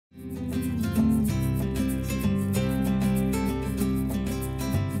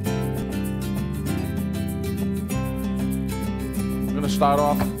start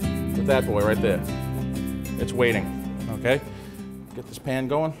off with that boy right there. It's waiting, okay? Get this pan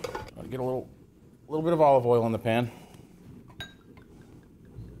going. Get a little bit of olive oil in the pan.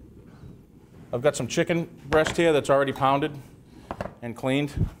 I've got some chicken breast here that's already pounded and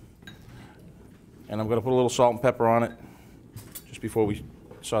cleaned. And I'm going to put a little salt and pepper on it just before we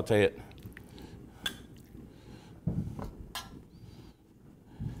saute it.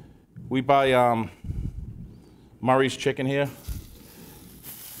 We buy Murray's chicken here.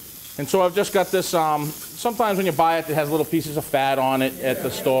 And so I've just got this, sometimes when you buy it, it has little pieces of fat on it at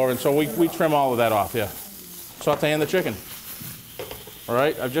the store, and so we trim all of that off here. Sauteing the chicken. All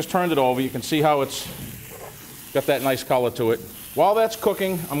right, I've just turned it over. You can see how it's got that nice color to it. While that's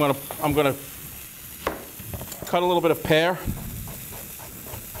cooking, I'm gonna cut a little bit of pear.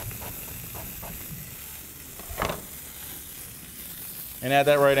 And add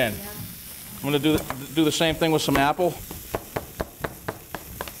that right in. I'm gonna do the same thing with some apple.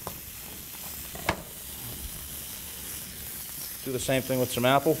 Do the same thing with some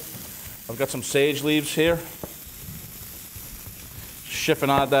apple. I've got some sage leaves here.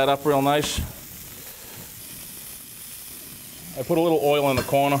 Chiffonade that up real nice. I put a little oil in the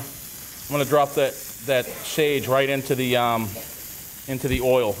corner. I'm going to drop that sage right into the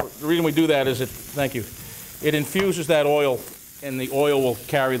oil. The reason we do that is thank you, it infuses that oil, and the oil will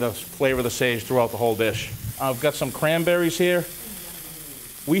carry the flavor of the sage throughout the whole dish. I've got some cranberries here.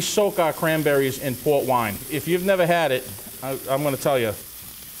 We soak our cranberries in port wine. If you've never had it, I'm going to tell you,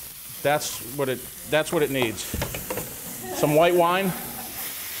 that's what it needs. Some white wine.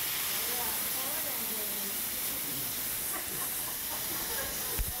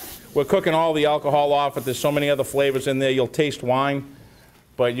 We're cooking all the alcohol off, but there's so many other flavors in there. You'll taste wine,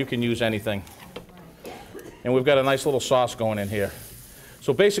 but you can use anything. And we've got a nice little sauce going in here.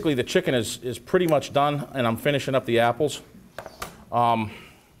 So basically the chicken is pretty much done, and I'm finishing up the apples. I've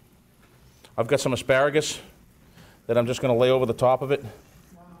got some asparagus that I'm just going to lay over the top of it.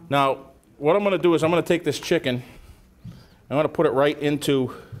 Now, what I'm going to do is I'm going to take this chicken, I'm going to put it right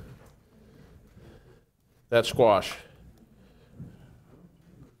into that squash.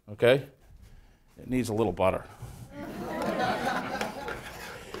 Okay? It needs a little butter.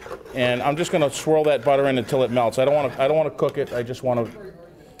 And I'm just going to swirl that butter in until it melts. I don't want to cook it. I just want to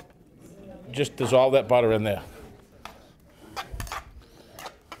just dissolve that butter in there.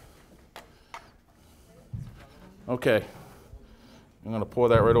 Okay. I'm going to pour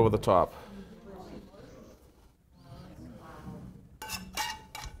that right over the top.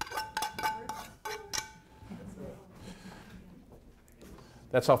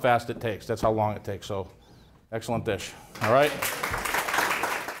 That's how fast it takes. That's how long it takes. So, excellent dish. All right?